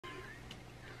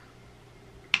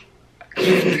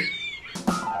Good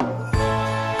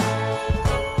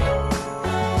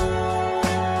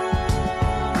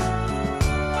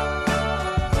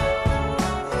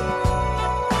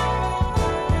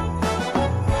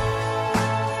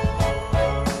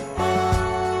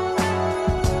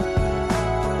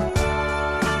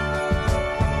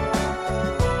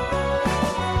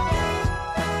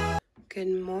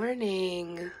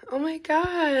morning. Oh my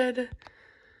god.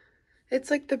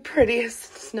 It's like the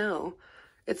prettiest snow.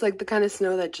 It's like the kind of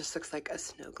snow that just looks like a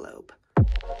snow globe.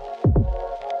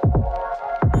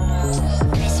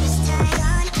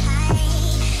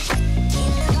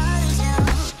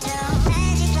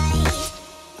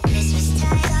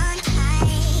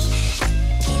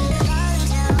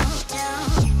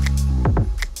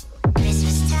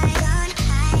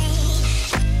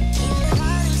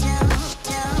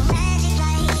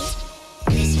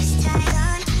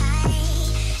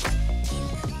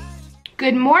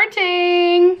 Good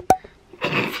morning.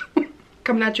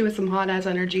 Coming at you with some hot ass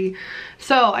energy.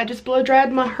 So I just blow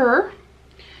dried my hair,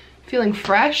 feeling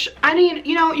fresh. I mean,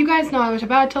 you know, you guys know I was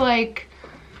about to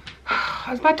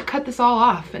cut this all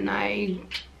off and I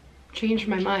changed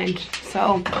my mind.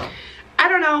 So I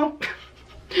don't know.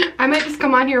 I might just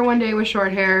come on here one day with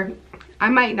short hair. I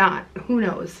might not, who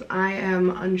knows? I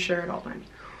am unsure at all times.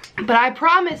 But I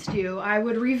promised you I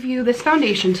would review this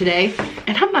foundation today,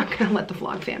 and I'm not gonna let the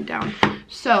vlog fam down.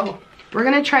 So we're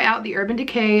gonna try out the Urban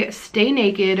Decay Stay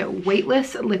Naked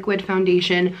Weightless Liquid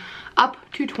Foundation up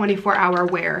to 24-hour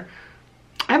wear.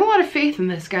 I have a lot of faith in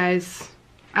this, guys.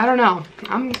 I don't know,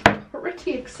 I'm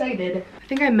pretty excited. I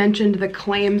think I mentioned the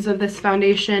claims of this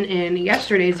foundation in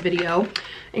yesterday's video.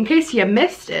 In case you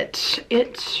missed it,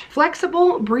 it's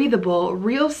flexible, breathable,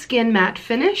 real skin matte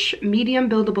finish, medium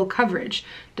buildable coverage,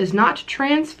 does not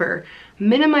transfer,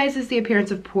 minimizes the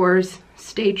appearance of pores,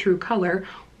 stay true color,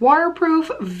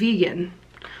 waterproof, vegan.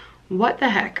 What the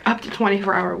heck? Up to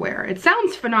 24-hour wear. It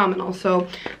sounds phenomenal. So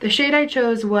the shade I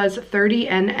chose was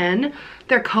 30NN.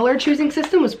 Their color choosing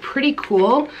system was pretty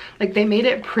cool. Like they made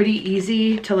it pretty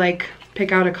easy to like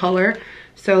pick out a color.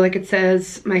 So like it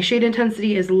says my shade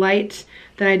intensity is light,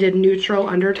 then I did neutral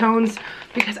undertones,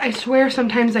 because I swear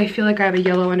sometimes I feel like I have a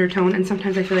yellow undertone and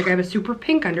sometimes I feel like I have a super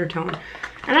pink undertone.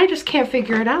 And I just can't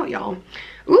figure it out, y'all.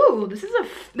 Ooh, this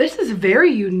is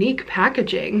very unique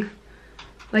packaging.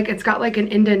 Like it's got like an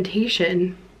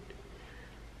indentation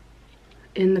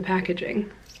in the packaging.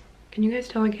 Can you guys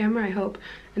tell on camera? I hope.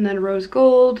 And then rose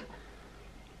gold.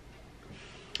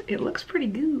 It looks pretty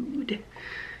good.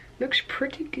 Looks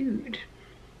pretty good.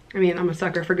 I mean, I'm a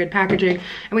sucker for good packaging.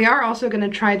 And we are also gonna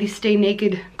try the Stay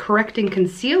Naked Correcting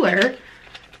Concealer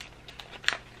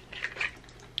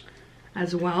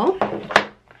as well.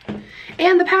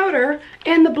 And the powder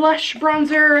and the blush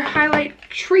bronzer highlight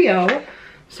trio.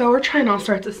 So we're trying all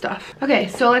sorts of stuff. Okay,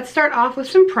 so let's start off with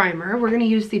some primer. We're gonna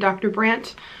use the Dr.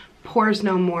 Brandt Pores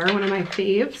No More, one of my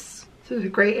faves. This is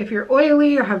great if you're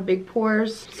oily or have big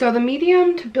pores. So the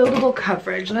medium to buildable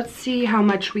coverage. Let's see how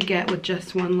much we get with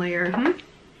just one layer.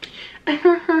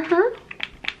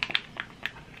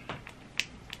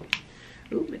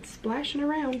 Ooh, it's splashing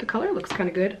around. The color looks kind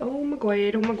of good. Oh my god,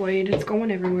 it's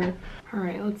going everywhere. All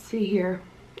right, let's see here.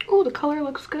 Oh, the color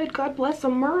looks good. God bless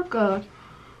America.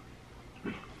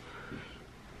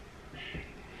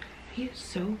 He is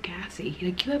so gassy.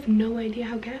 Like, you have no idea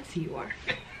how gassy you are.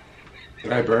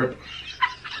 Did I burp?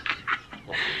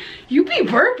 You be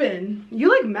burping. You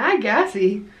like mad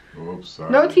gassy. Oops,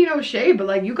 sorry. No tea, no shade, but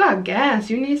like you got gas.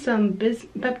 You need some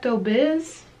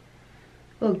Pepto-Biz?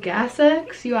 Little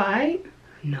Gas-X? You alright?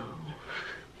 No.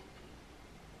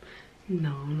 No,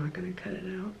 I'm not gonna cut it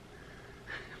out.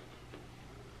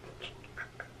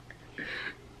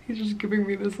 He's just giving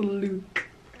me this look.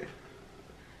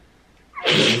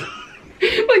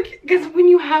 Like, because when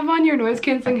you have on your noise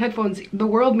canceling headphones, the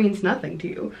world means nothing to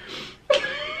you.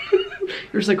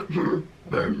 You're just like,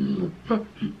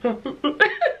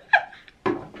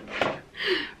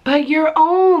 but you're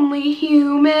only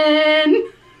human.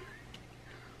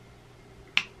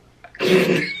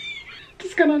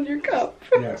 Just got on your cup.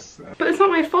 Yes. But it's not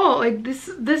my fault. Like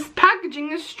this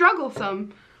packaging is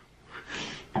strugglesome.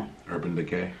 Urban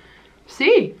Decay.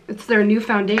 See, it's their new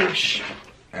foundation.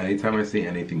 Anytime I see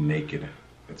anything naked,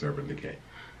 it's Urban Decay.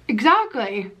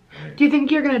 Exactly. Right. Do you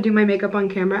think you're gonna do my makeup on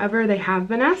camera ever? They have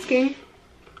been asking.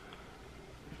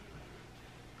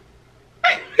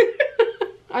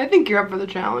 I think you're up for the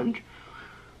challenge.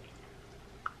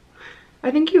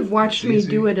 I think you've watched me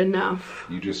do it enough.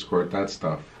 You just squirt that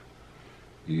stuff.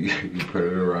 You put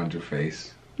it around your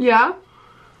face. Yeah?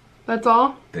 That's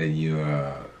all? Then you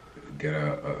get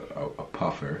a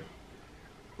puffer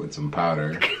with some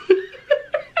powder.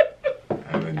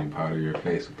 And then you powder your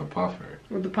face with the puffer.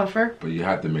 With the puffer? But you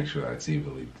have to make sure that it's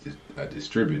evenly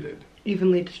distributed.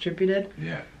 Evenly distributed?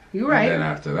 Yeah. You're right. And then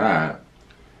after that,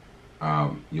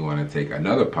 you want to take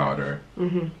another powder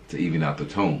to even out the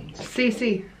tones.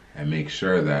 See. And make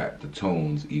sure that the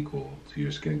tones equal to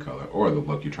your skin color or the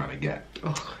look you're trying to get.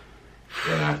 Oh.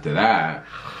 Then after that,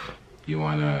 you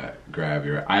want to grab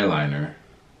your eyeliner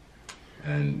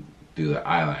and do the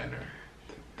eyeliner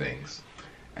things.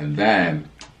 And then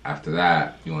after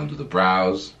that, you want to do the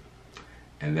brows.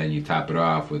 And then you top it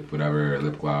off with whatever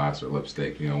lip gloss or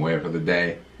lipstick you're gonna wear for the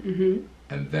day. And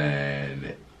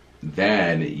then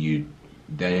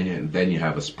you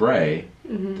have a spray.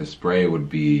 The spray would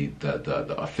be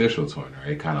the official toner.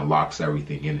 It kind of locks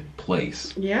everything in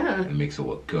place. Yeah. And makes it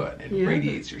look good and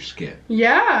radiates your skin.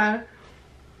 Yeah.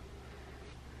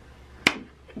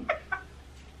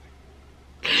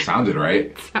 Sounded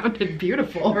right. Sounded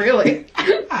beautiful, really.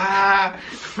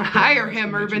 Hire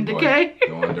him, Urban Decay.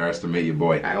 Don't underestimate your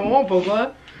boy. I won't,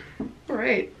 Boba. All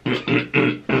right.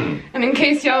 And in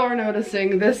case y'all were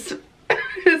noticing, this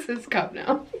is his cup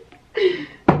now.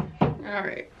 All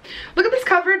right. Look at this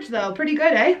coverage, though. Pretty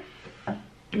good, eh?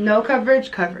 No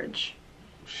coverage.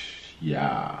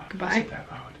 Yeah. Goodbye. That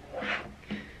loud.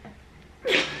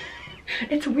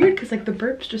 It's weird because like the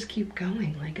burps just keep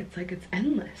going. Like it's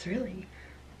endless, really.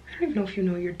 I don't even know if you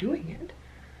know you're doing it.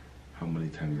 How many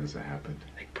times has that happened?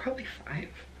 Like probably 5. Are you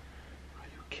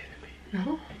kidding me?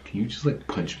 No. Can you just like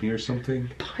punch me or something?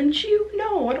 Punch you?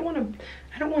 No, I don't want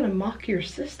to mock your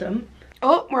system.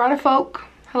 Oh, we're out of folk.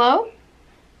 Hello?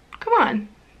 Come on.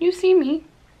 You see me.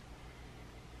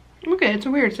 Okay, it's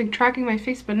weird. It's like tracking my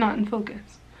face but not in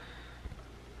focus.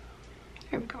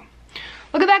 There we go.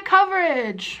 Look at that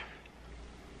coverage.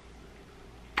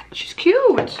 She's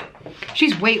cute.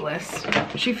 She's weightless.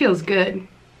 She feels good.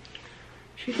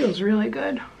 She feels really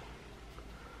good.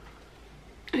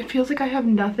 It feels like I have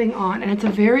nothing on. And it's a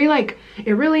very like,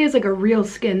 it really is like a real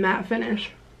skin matte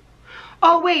finish.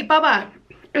 Oh wait, Bubba.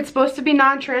 It's supposed to be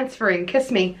non-transferring.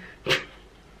 Kiss me.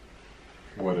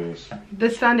 What is?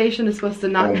 This foundation is supposed to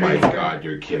not transfer. Oh my god,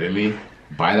 you're kidding me?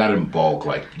 Buy that in bulk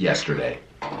like yesterday.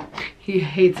 He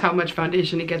hates how much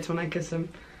foundation he gets when I kiss him.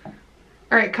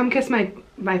 All right, come kiss my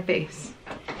face.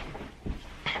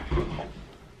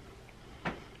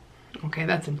 Okay,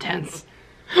 that's intense.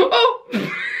 Oh!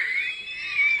 It's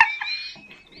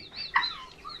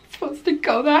supposed to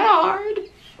go that hard.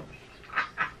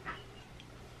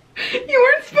 You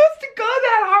weren't supposed to go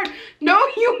that hard. No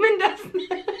human does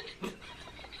that.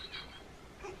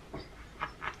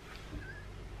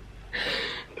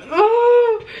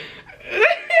 Oh.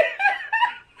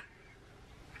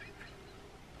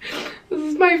 This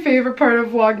is my favorite part of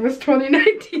Vlogmas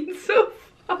 2019 so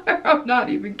far. I'm not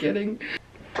even kidding.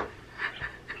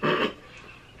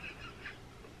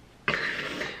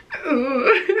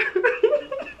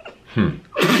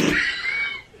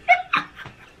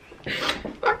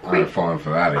 I'm falling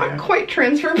for that again. Not quite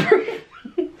transfer proof.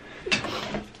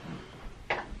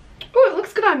 Oh, it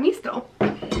looks good on me still.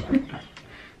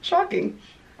 Shocking.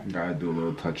 Gotta do a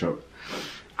little touch up.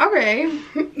 Okay,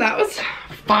 that was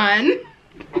fun.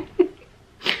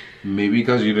 Maybe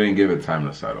because you didn't give it time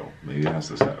to settle. Maybe it has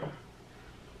to settle.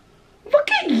 Look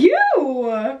at you.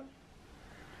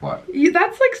 What?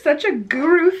 That's like such a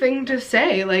guru thing to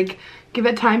say. Like, give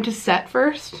it time to set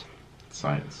first.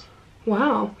 Science.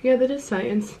 Wow, yeah, that is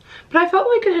science. But I felt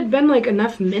like it had been like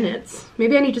enough minutes.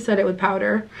 Maybe I need to set it with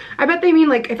powder. I bet they mean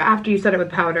like if after you set it with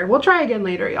powder. We'll try again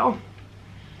later, y'all.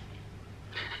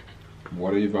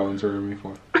 What are you volunteering me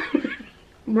for?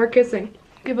 More kissing.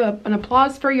 Give an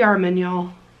applause for Yarman,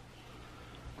 y'all.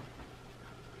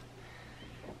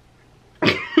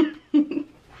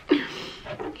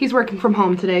 He's working from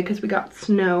home today because we got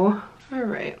snow. All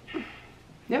right.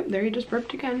 Yep, there he just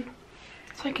burped again.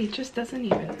 It's like he just doesn't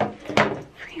even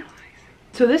realize.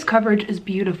 So this coverage is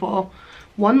beautiful.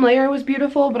 One layer was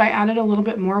beautiful, but I added a little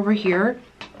bit more over here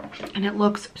and it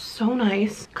looks so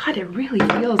nice. God, it really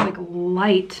feels like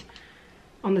light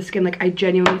on the skin. Like I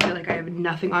genuinely feel like I have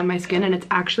nothing on my skin and it's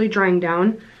actually drying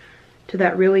down to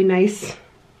that really nice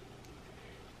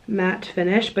matte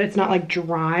finish, but it's not like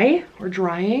dry or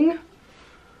drying.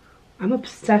 I'm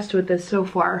obsessed with this so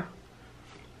far.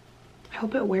 I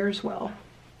hope it wears well.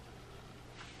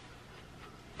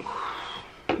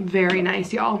 Very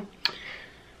nice, y'all.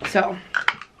 So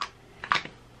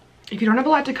if you don't have a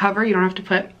lot to cover, you don't have to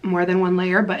put more than one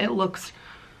layer, but it looks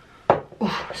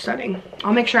stunning.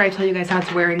 I'll make sure I tell you guys how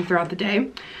it's wearing throughout the day.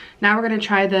 Now we're gonna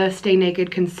try the Stay Naked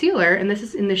concealer, and this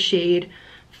is in the shade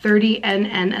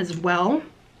 30NN as well.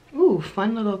 Ooh,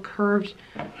 fun little curved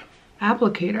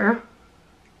applicator.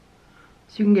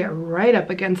 So you can get right up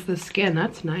against the skin.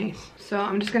 That's nice. So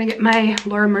I'm just gonna get my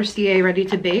Laura Mercier ready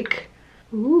to bake.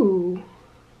 Ooh.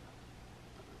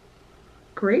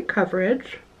 Great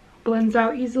coverage. Blends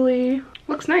out easily.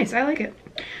 Looks nice, I like it.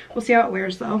 We'll see how it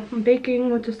wears though. I'm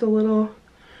baking with just a little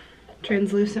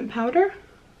translucent powder.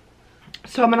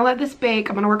 So I'm gonna let this bake.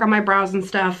 I'm gonna work on my brows and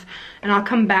stuff, and I'll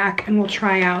come back and we'll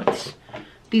try out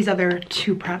these other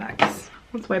 2 products.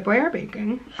 Let's wipe away our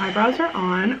baking. Eyebrows are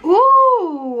on.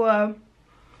 Ooh!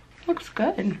 Looks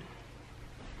good.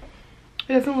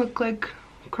 It doesn't look like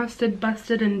crusted,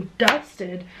 busted, and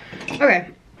dusted. Okay.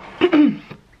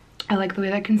 I like the way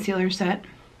that concealer set.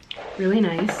 Really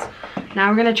nice. Now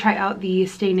we're gonna try out the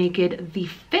Stay Naked The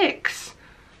Fix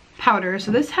powder.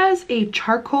 So this has a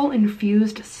charcoal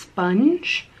infused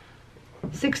sponge.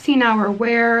 16-hour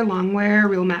wear, long wear,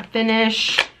 real matte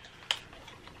finish.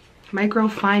 Micro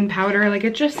fine powder. Like,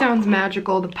 it just sounds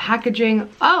magical. The packaging.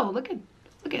 Oh, look at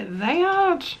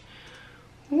that.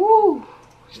 Woo,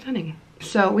 stunning.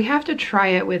 So we have to try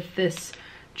it with this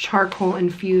charcoal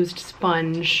infused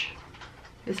sponge.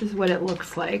 This is what it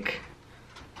looks like.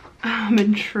 I'm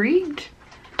intrigued.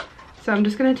 So I'm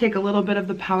just gonna take a little bit of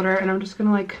the powder and I'm just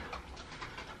gonna like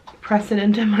press it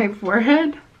into my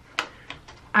forehead.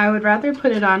 I would rather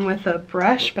put it on with a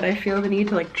brush, but I feel the need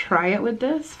to like try it with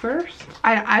this first.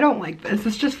 I don't like this.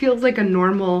 This just feels like a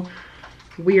normal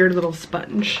weird little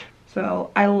sponge.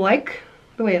 So I like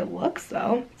the way it looks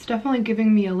though. It's definitely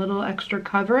giving me a little extra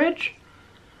coverage.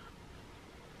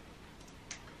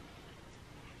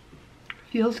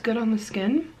 Feels good on the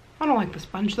skin. I don't like the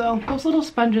sponge though. Those little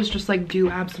sponges just like do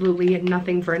absolutely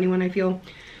nothing for anyone, I feel.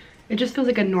 It just feels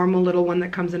like a normal little one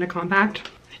that comes in a compact.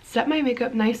 It set my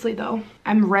makeup nicely though.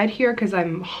 I'm red here because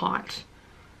I'm hot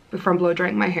from blow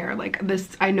drying my hair. Like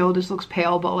this, I know this looks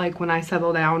pale, but like when I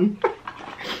settle down,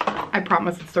 I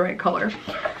promise it's the right color.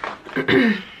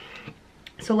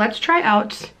 So let's try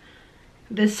out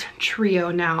this trio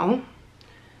now.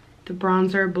 The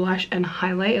bronzer, blush, and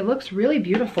highlight. It looks really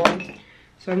beautiful.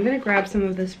 So I'm gonna grab some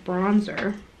of this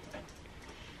bronzer.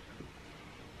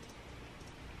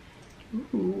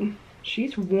 Ooh,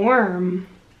 she's warm.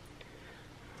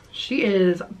 She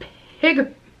is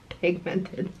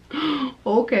pigmented.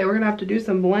 Okay, we're gonna have to do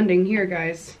some blending here,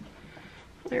 guys.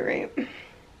 All right.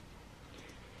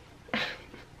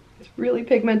 It's really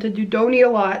pigmented. You don't need a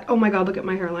lot. Oh my God, look at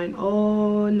my hairline.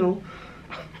 Oh no.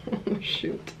 Oh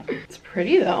shoot. It's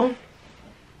pretty though.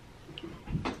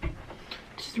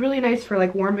 It's really nice for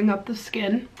like warming up the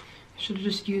skin. I should have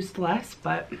just used less,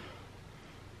 but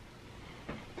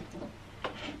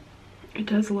it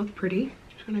does look pretty.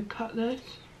 Just gonna cut this.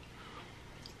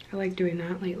 I like doing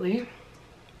that lately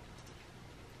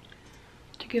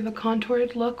to give a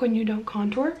contoured look when you don't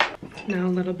contour. Now a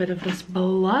little bit of this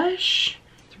blush.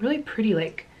 It's really pretty,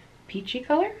 like peachy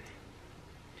color.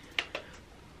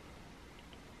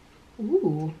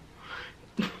 Ooh,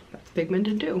 that's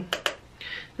pigmented too.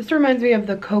 This reminds me of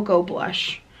the Cocoa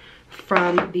blush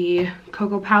from the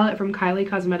Cocoa palette from Kylie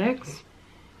Cosmetics.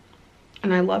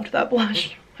 And I loved that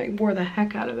blush. I wore the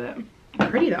heck out of it.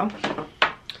 Pretty though.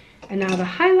 And now the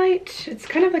highlight. It's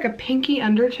kind of like a pinky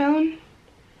undertone.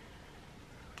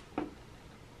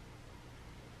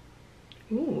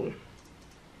 Ooh.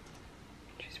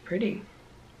 She's pretty.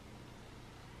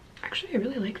 Actually, I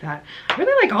really like that. I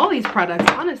really like all these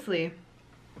products, honestly.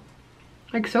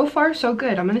 Like, so far, so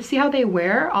good. I'm gonna see how they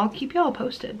wear. I'll keep y'all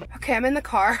posted. Okay, I'm in the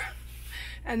car,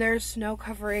 and there's snow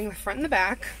covering the front and the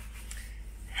back.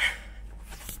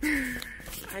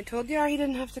 I told you he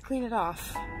didn't have to clean it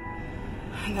off,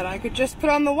 and that I could just put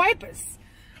on the wipers.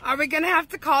 Are we gonna have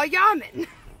to call Yaman?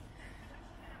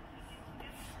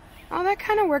 Oh, that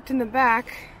kind of worked in the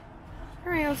back.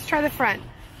 All right, let's try the front.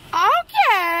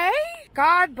 Okay.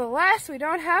 God bless, we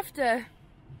don't have to.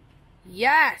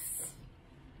 Yes.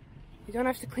 You don't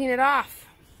have to clean it off.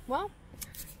 Well,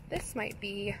 this might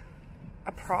be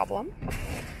a problem.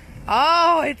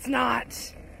 Oh, it's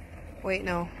not. Wait,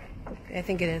 no. I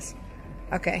think it is.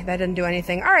 Okay, that didn't do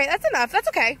anything. All right, that's enough. That's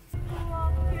okay.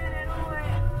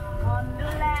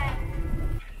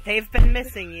 They've been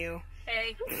missing you.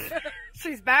 Hey.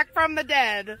 She's back from the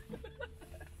dead.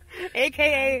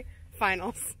 AKA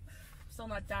finals. Still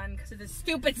not done because of the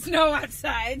stupid snow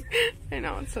outside. I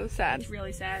know, it's so sad. It's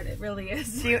really sad. It really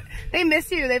is. They miss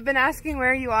you. They've been asking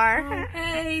where you are. Oh,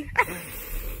 hey.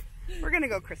 We're gonna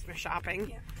go Christmas shopping.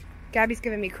 Yeah. Gabby's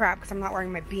giving me crap because I'm not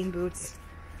wearing my bean boots.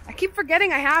 I keep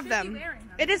forgetting I have them.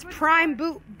 It is prime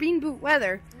bean boot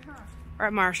weather. Or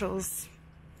at Marshall's.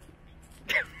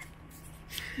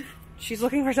 She's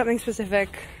looking for something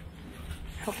specific.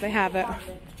 Hope they have it.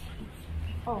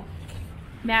 Oh.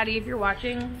 Maddie, if you're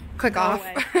watching, click off.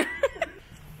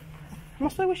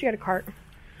 Mostly wish you had a cart.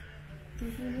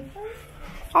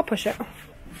 I'll push it.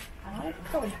 I want it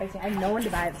so enticing. I have no one to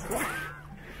buy this for.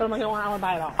 But I'm like, I don't want to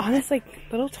buy it all. Honestly,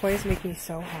 little toys make me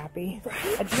so happy.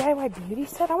 A DIY beauty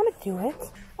set, I want to do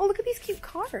it. Oh, look at these cute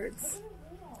cards.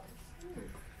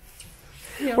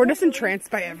 You know, we're just entranced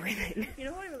by everything. You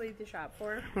know what I really need to shop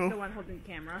for? Oh. The one holding the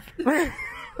camera.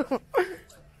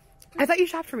 I thought you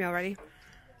shopped for me already.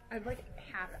 I've like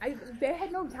half. I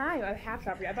had no time. I half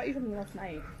shopped for you. I thought you were coming last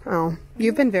night. Oh,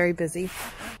 you've been very busy.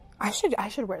 I should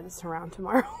wear this around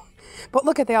tomorrow. But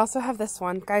look at, they also have this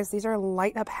one. Guys, these are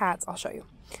light up hats. I'll show you.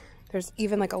 There's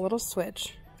even like a little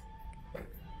switch.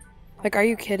 Like, are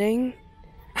you kidding?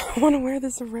 I want to wear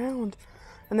this around.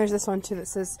 And there's this one too that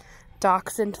says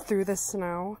Dachshund through the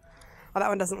snow. Oh, that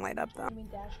one doesn't light up though. You mean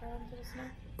dash down into the snow?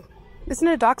 Isn't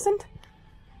it a Dachshund?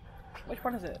 Which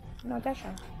one is it? No, dash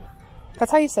down.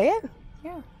 That's how you say it?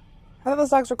 Yeah. I thought those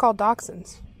dogs were called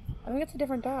Dachshunds. I think it's a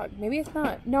different dog. Maybe it's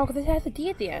not. No, because it has a D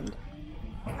at the end.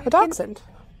 A Dachshund.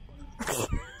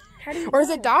 How do you Or is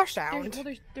know? it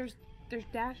Dachshund? There's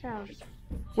dash down.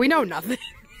 We know nothing.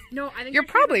 No, I think You're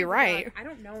probably right. I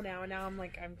don't know now. Now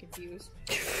I'm confused.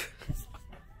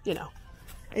 You know,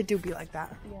 it do be like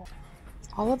that. Yeah.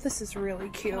 All of this is really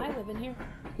cute. Can I live in here?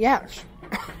 Yeah,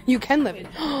 you can live Wait,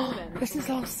 in. This is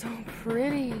all so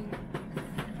pretty.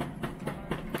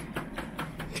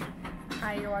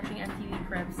 Hi, you're watching MTV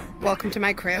Cribs. Welcome to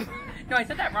my crib. No, I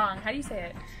said that wrong. How do you say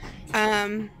it?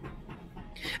 I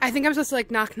think I'm supposed to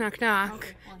like knock, knock, knock.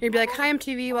 Okay, You'd be like, "Hi,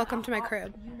 MTV. Welcome to my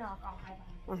crib." You knock. I'll hide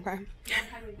behind Okay. you.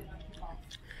 How do I do that?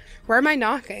 Where am I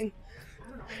knocking? I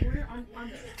don't know. We're on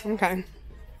this. Okay.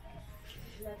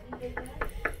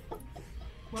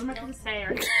 What am I supposed to say?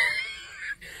 Or...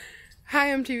 Hi,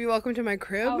 MTV. Welcome to my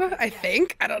crib. Okay, I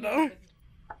think. I don't know.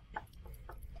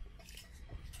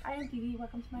 Hi, MTV.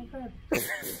 Welcome to my crib.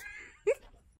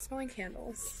 Smelling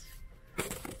candles.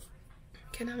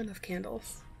 Can't have enough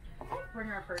candles. Bring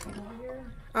our person over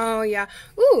here. Oh yeah.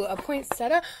 Ooh, a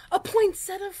poinsettia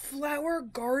flower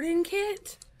garden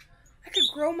kit. I could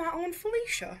grow my own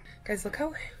Felicia. Guys, look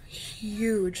how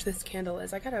huge this candle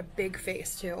is. I got a big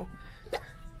face too.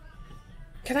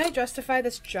 Can I justify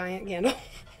this giant candle?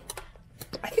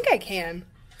 I think I can.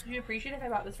 Would you appreciate if I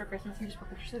bought this for Christmas and just put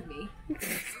pictures of me?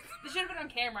 This should have been on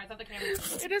camera. I thought the camera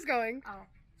was... It is going. Oh.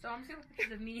 So I'm just gonna put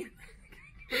pictures of me.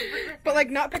 But like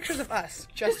not pictures of us,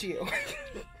 just you.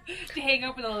 To hang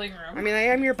up in the living room. I mean, I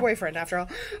am your boyfriend after all.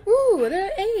 Ooh,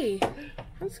 hey.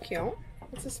 That's cute.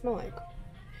 What's it smell like?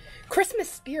 Christmas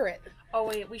spirit. Oh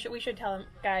wait, we should tell them,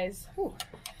 guys. Ooh.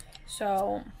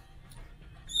 So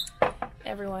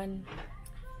everyone,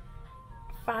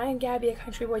 find Gabby a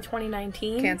Country Boy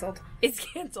 2019. Canceled. It's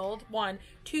canceled. 1,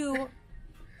 2.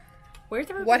 Where's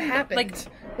the What happened? Like,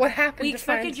 what happened? we to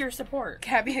expected find your support.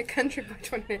 Gabby at Country Boy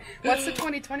 20. What's the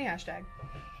 2020 hashtag?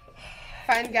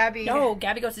 Find Gabby. No,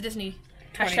 Gabby goes to Disney.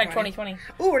 Hashtag 2020.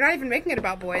 Ooh, we're not even making it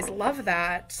about boys. Love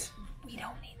that. We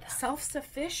don't need that.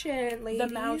 Self-sufficient, ladies. The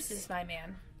mouse is my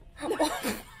man.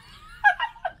 That's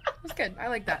good. I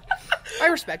like that. I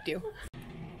respect you.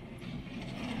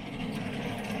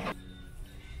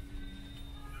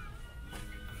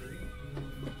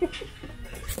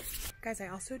 Guys, I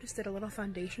also just did a little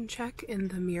foundation check in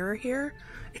the mirror here.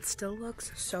 It still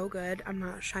looks so good. I'm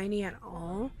not shiny at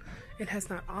all. It has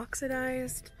not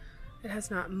oxidized. It has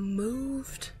not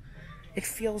moved. It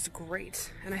feels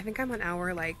great. And I think I'm on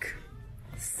hour like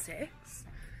 6.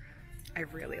 I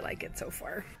really like it so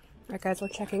far. All right, guys, we're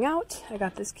checking out. I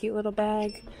got this cute little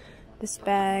bag. This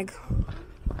bag.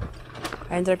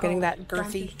 I ended up getting that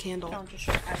girthy candle. Don't just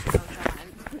show us.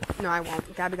 No, I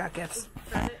won't. Gabby got gifts.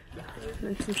 And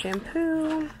then some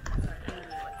shampoo.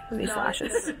 And these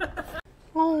flashes.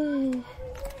 Oh.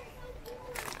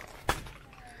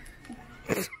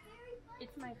 It's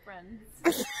my friends.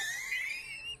 That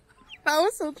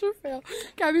was such a fail.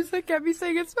 Gabby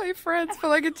saying it's my friends, but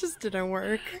like it just didn't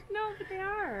work. No, but they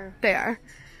are. They are.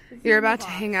 You're about to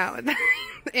hang out with them.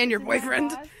 And your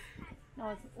boyfriend.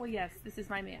 No, well, yes, this is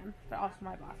my man, but also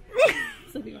my boss.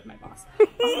 Sleeping with my boss.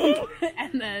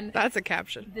 And then That's a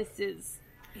caption. this is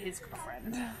his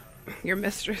girlfriend. Your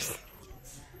mistress.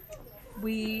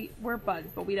 We're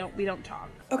buds, but we don't talk.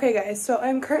 Okay, guys, so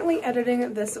I'm currently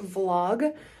editing this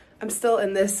vlog. I'm still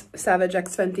in this Savage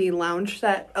X Fenty lounge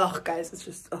set. Oh, guys, it's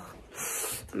just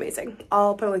amazing.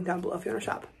 I'll put a link down below if you want to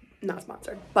shop. Not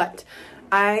sponsored, but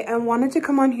I wanted to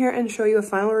come on here and show you a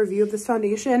final review of this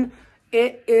foundation.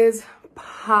 It is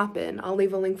poppin'. I'll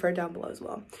leave a link for it down below as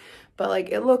well. But like,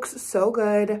 it looks so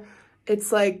good.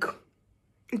 It's like,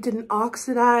 it didn't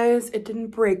oxidize. It didn't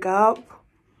break up.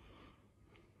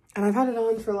 And I've had it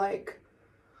on for like,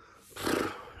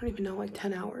 I don't even know, like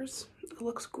 10 hours. It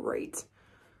looks great.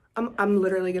 I'm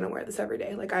literally gonna wear this every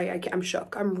day. Like I'm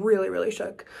shook. I'm really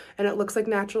shook. And it looks like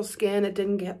natural skin. It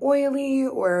didn't get oily,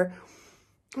 or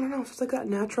I don't know if it's like that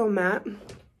natural matte.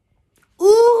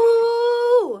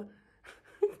 Ooh!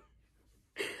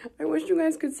 I wish you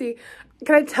guys could see.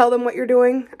 Can I tell them what you're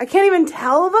doing? I can't even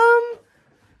tell them.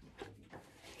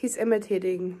 He's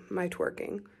imitating my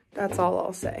twerking. That's all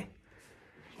I'll say.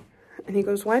 And he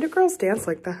goes, why do girls dance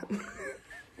like that?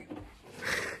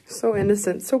 So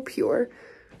innocent, so pure.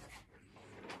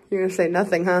 You're gonna say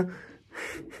nothing, huh?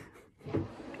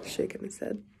 Shaking his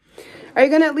head. Are you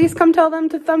gonna at least come tell them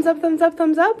to thumbs up, thumbs up,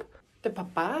 thumbs up? The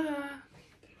papa.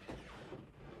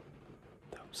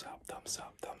 Thumbs up, thumbs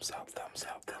up, thumbs up, thumbs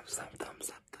up, thumbs up, thumbs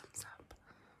up, thumbs up.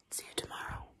 See you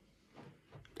tomorrow.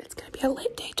 It's gonna be a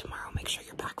late day